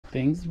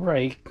things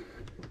break.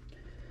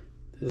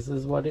 This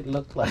is what it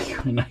looked like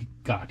when I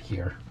got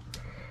here.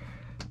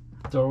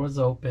 Door was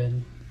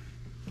open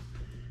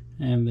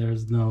and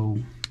there's no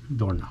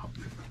doorknob.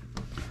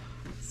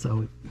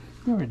 So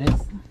there it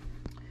is.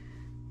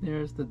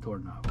 There's the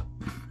doorknob.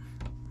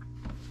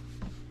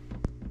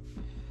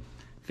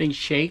 Things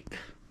shake,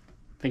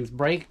 things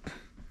break.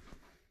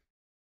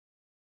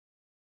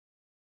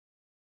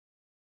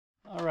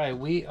 All right,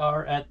 we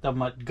are at the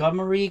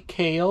Montgomery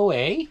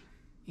KOA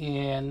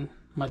in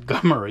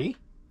Montgomery,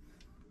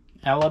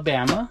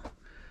 Alabama.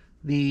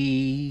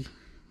 The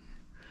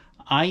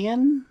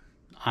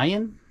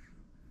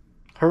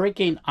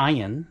Hurricane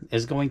Ian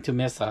is going to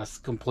miss us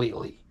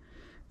completely.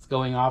 It's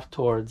going off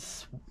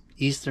towards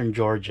eastern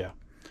Georgia.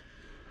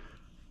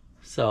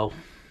 So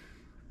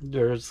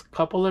there's a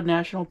couple of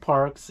national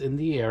parks in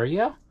the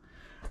area.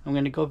 I'm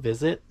going to go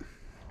visit.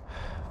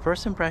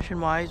 First impression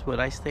wise, would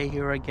I stay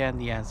here again?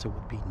 The answer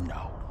would be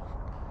no.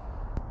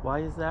 Why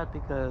is that?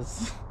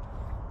 Because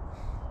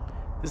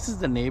this is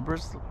the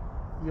neighbor's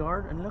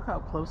yard and look how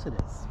close it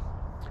is.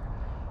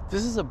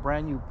 This is a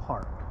brand new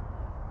park.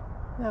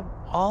 They have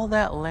all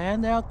that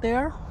land out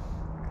there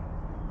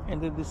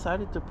and they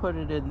decided to put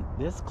it in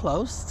this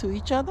close to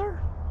each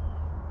other,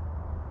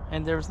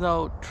 and there's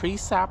no tree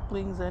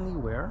saplings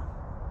anywhere,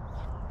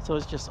 so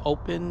it's just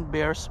open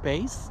bare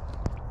space.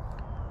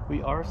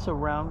 We are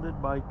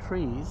surrounded by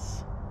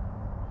trees.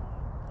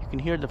 You can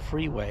hear the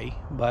freeway,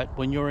 but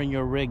when you're in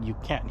your rig you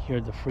can't hear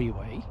the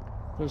freeway.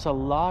 There's a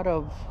lot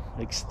of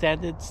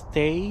extended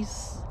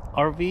stays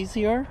RVs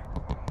here,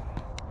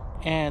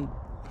 and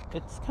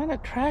it's kind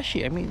of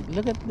trashy. I mean,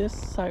 look at this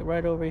site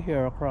right over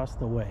here across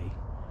the way.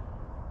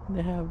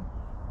 They have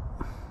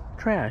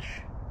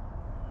trash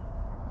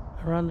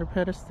around their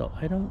pedestal.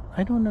 I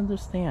don't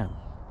understand.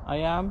 I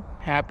am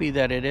happy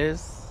that it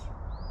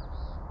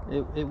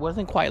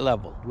wasn't quite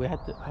leveled. I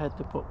had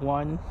to put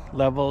one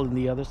level in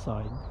the other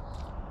side.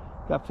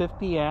 Got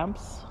 50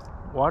 amps.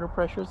 Water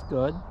pressure is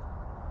good.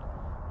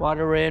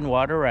 Water in,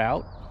 water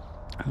out.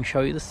 Let me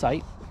show you the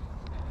site.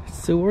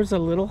 Sewer's a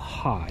little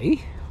high,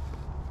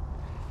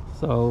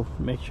 so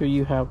make sure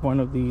you have one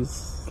of these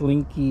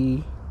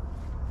slinky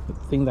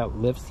thing that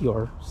lifts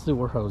your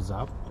sewer hose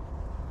up.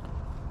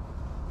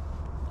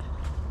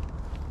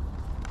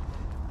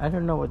 I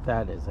don't know what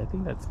that is. I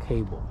think that's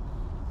cable.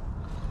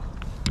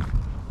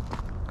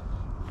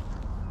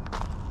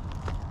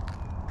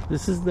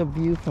 This is the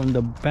view from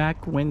the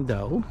back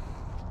window,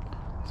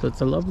 so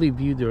it's a lovely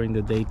view during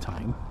the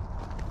daytime.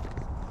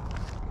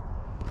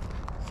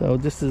 So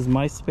this is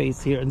my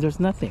space here, and there's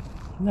nothing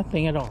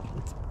at all.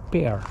 It's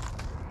bare.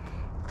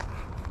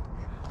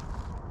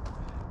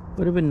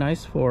 Would have been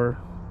nice for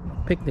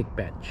a picnic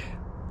bench.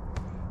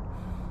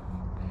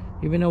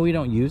 Even though we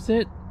don't use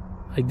it,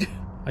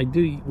 we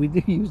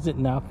do use it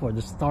now for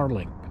the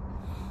Starlink.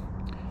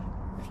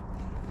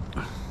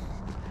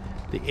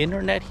 The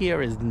internet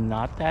here is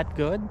not that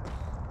good.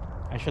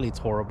 Actually, it's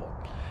horrible.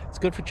 It's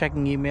good for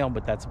checking email,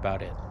 but that's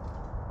about it.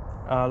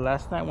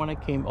 Last night when I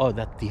came,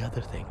 that's the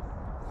other thing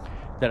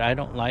that I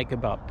don't like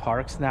about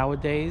parks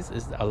nowadays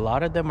is a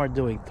lot of them are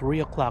doing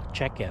 3 o'clock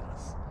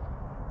check-ins.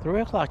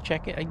 3 o'clock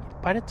check-in.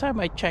 By the time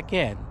I check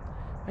in,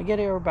 I get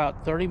here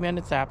about 30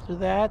 minutes after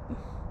that,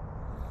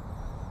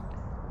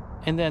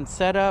 and then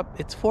set up.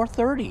 It's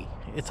 4:30.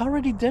 It's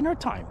already dinner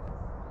time.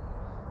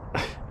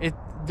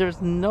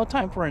 There's no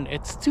time for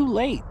it's too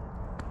late.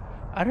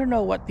 I don't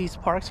know what these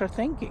parks are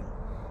thinking.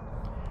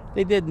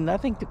 They did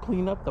nothing to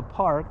clean up the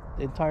park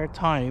the entire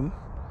time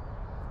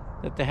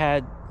that they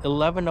had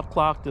 11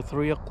 o'clock to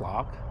 3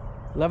 o'clock.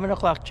 11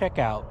 o'clock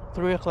checkout,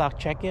 3 o'clock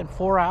check-in,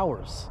 4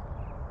 hours.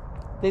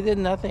 They did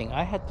nothing.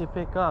 I had to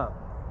pick up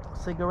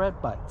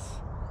cigarette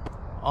butts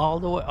all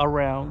the way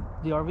around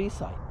the RV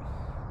site.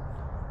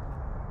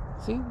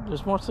 See,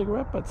 there's more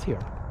cigarette butts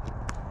here.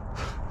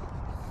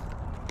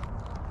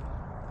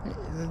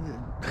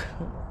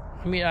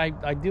 I mean,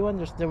 I do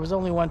understand there was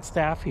only one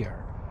staff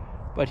here,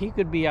 but he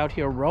could be out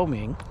here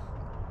roaming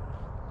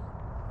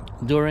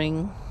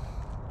during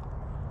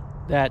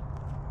that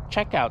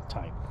checkout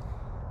time.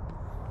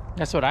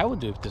 That's what I would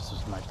do if this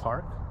was my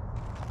park.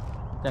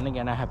 Then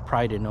again, I have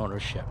pride in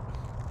ownership.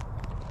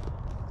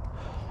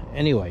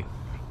 Anyway,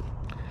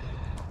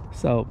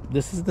 so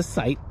this is the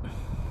site.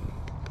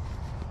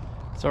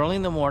 It's early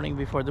in the morning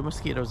before the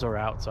mosquitoes are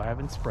out, so I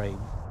haven't sprayed.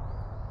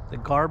 The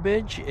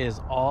garbage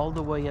is all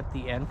the way at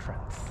the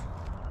entrance.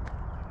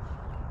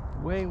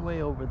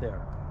 Way over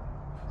there.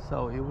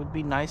 So it would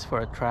be nice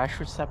for a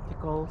trash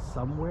receptacle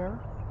somewhere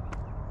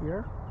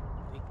here.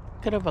 They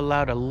could have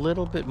allowed a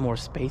little bit more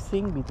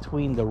spacing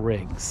between the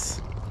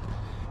rigs.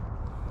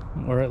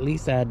 Or at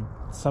least add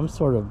some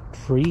sort of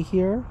tree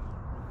here.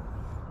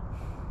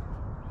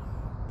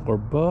 Or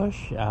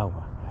bush. I don't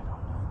know.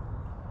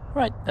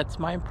 Right, that's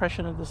my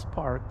impression of this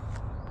park.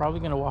 Probably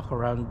going to walk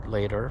around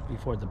later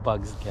before the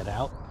bugs get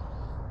out.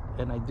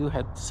 And I do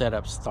have to set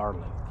up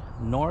Starlink.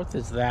 North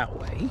is that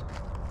way.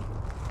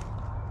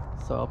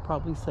 So I'll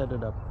probably set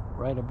it up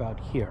right about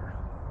here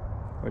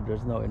where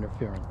there's no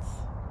interference.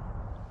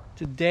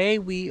 Today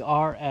we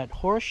are at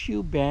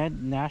Horseshoe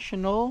Bend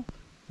National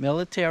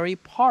Military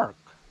Park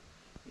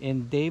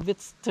in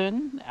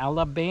Daviston,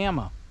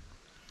 Alabama.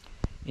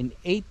 In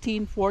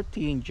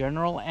 1814,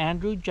 General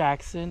Andrew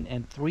Jackson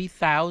and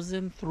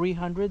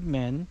 3,300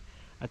 men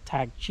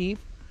attacked Chief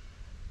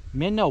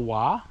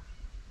Minowa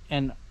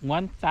and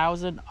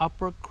 1,000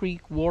 Upper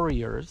Creek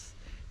warriors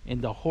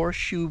in the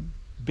Horseshoe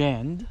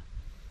Bend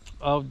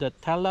of the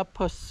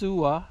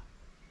Tallapoosa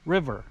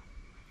River.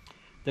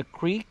 The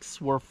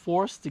Creeks were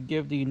forced to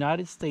give the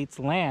United States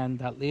land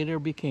that later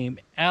became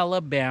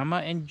Alabama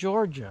and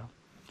Georgia,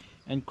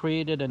 and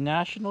created a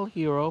national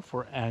hero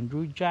for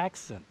Andrew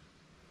Jackson.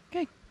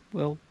 Okay,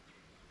 we'll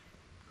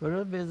go to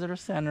the visitor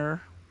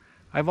center.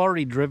 I've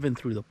already driven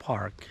through the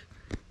park.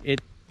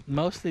 It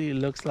mostly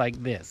looks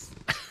like this.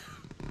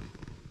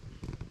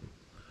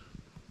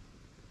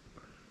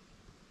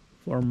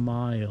 For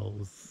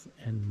miles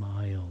and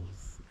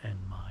miles and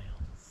miles.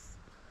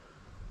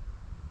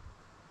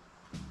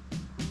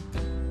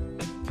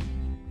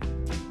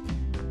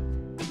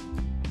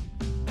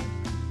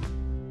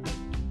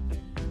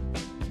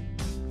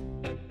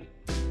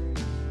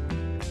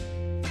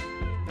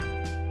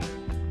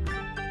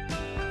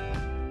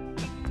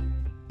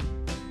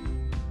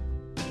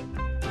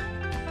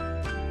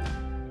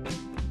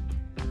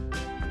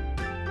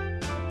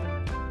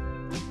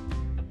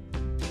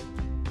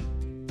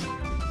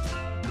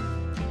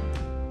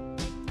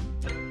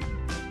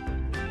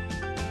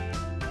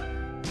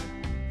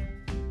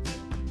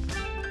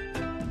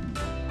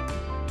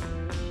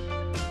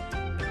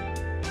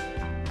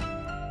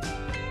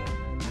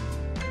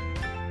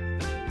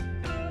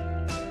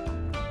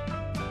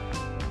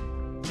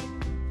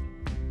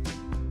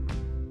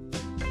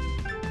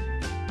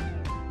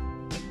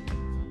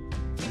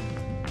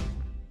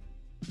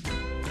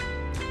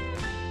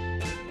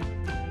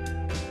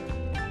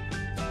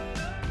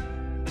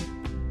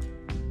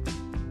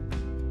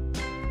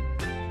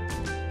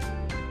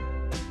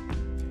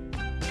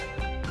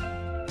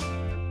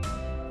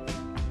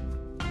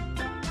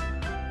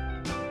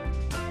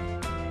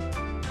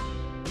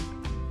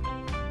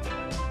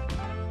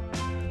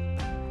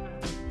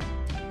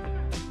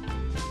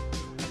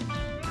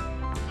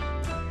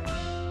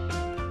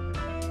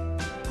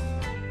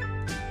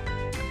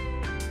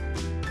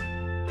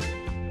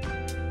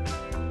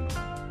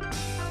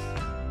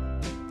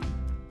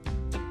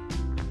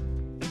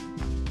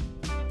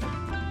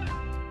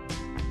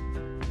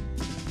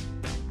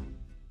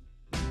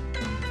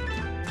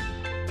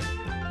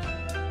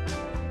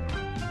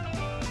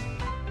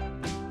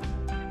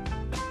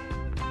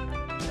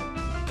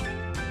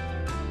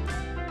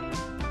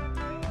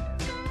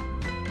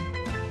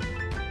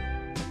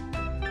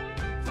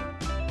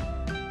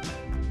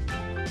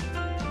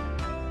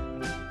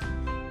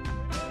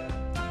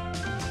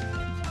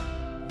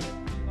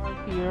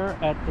 Here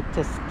at the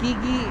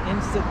Tuskegee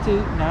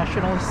Institute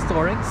National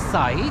Historic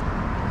Site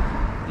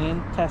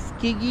in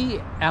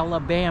Tuskegee,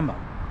 Alabama.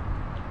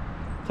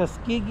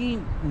 Tuskegee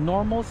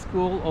Normal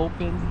School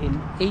opened in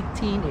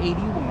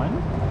 1881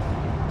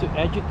 to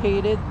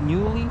educated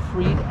newly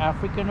freed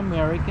African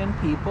American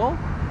people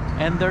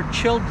and their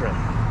children.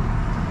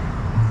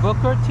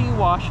 Booker T.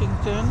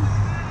 Washington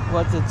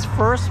was its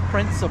first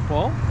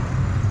principal.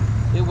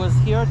 It was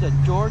here that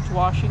George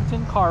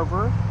Washington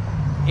Carver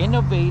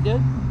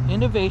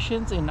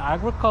innovations in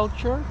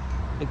agriculture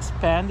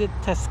expanded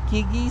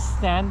Tuskegee,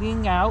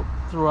 standing out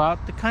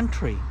throughout the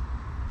country.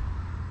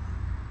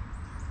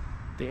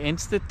 The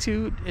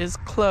institute is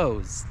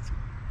closed.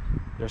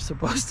 They're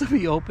supposed to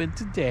be open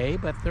today,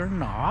 but they're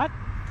not.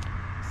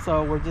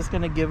 So we're just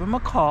going to give them a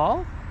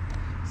call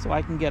so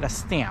I can get a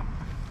stamp.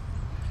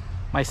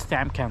 My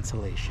stamp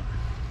cancellation.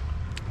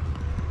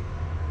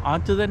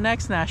 On to the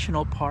next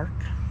national park.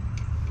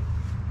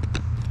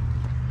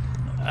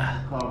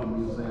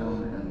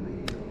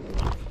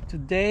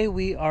 Today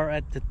we are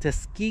at the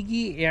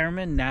Tuskegee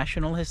Airmen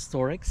National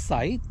Historic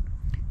Site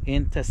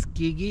in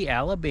Tuskegee,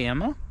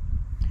 Alabama.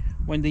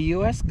 When the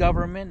U.S.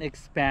 government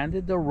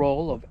expanded the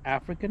role of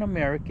African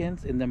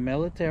Americans in the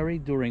military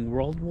during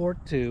World War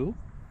II,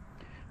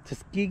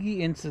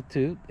 Tuskegee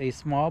Institute, a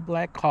small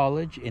black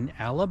college in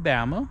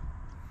Alabama,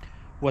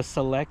 was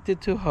selected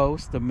to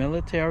host the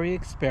military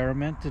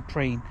experiment to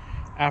train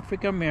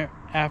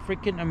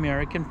African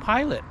American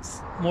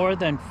pilots. More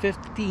than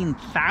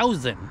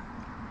 15,000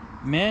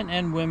 men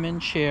and women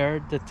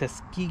shared the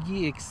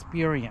Tuskegee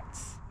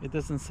experience. It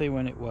doesn't say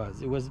when it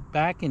was. It was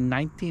back in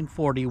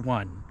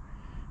 1941.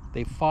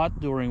 They fought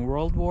during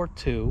World War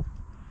II.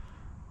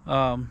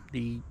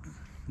 The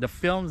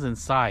films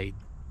inside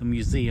the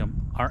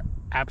museum are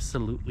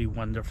absolutely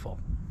wonderful.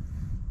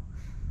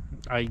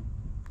 I've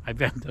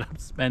ended up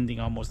spending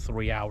almost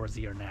 3 hours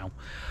here now.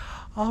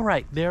 All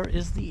right, there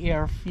is the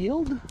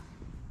airfield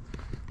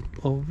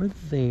over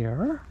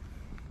there.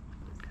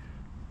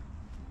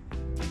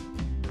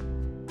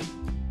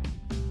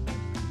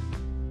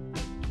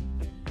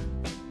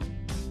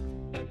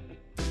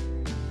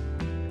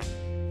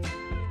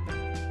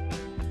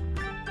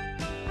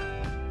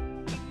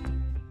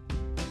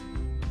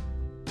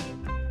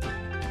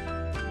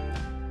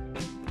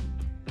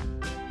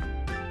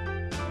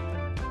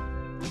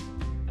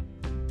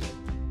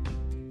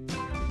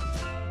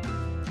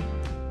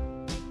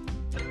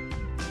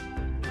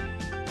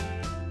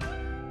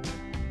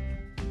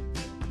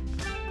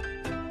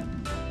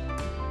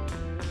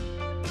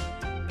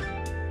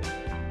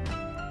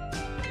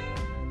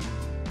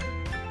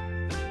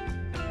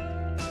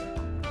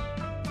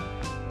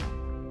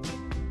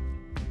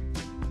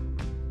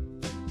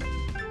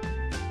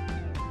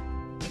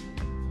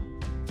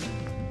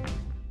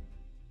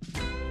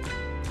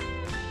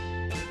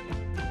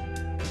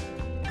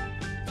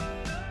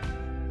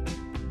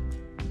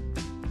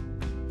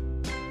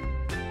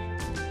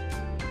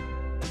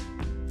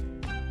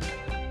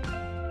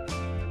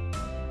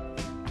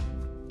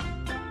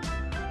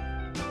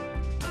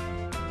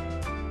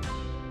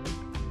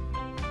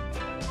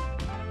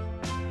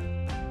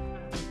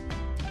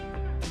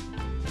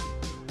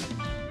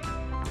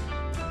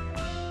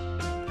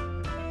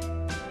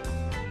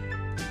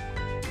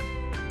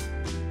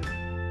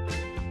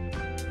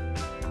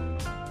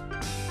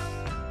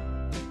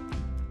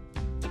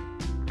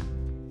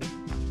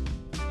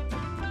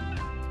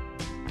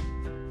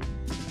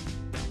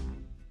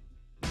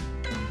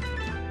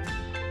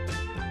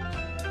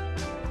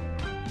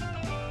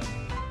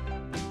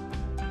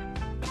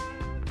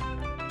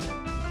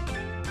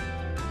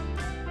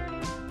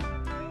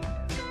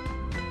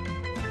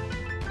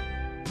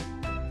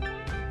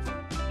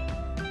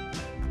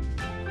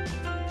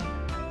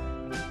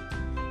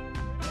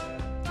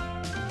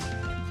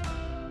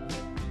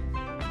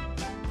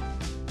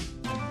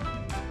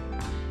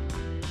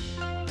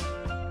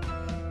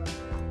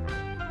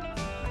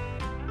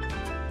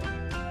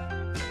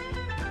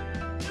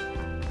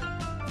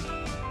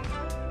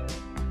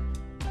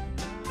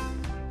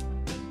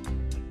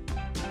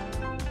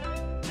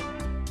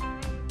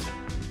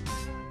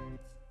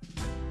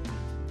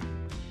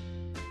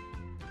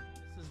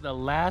 the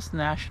last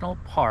national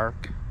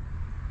park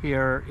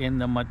here in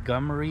the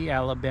Montgomery,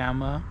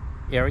 Alabama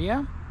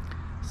area.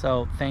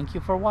 So thank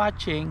you for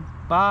watching.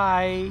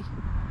 Bye.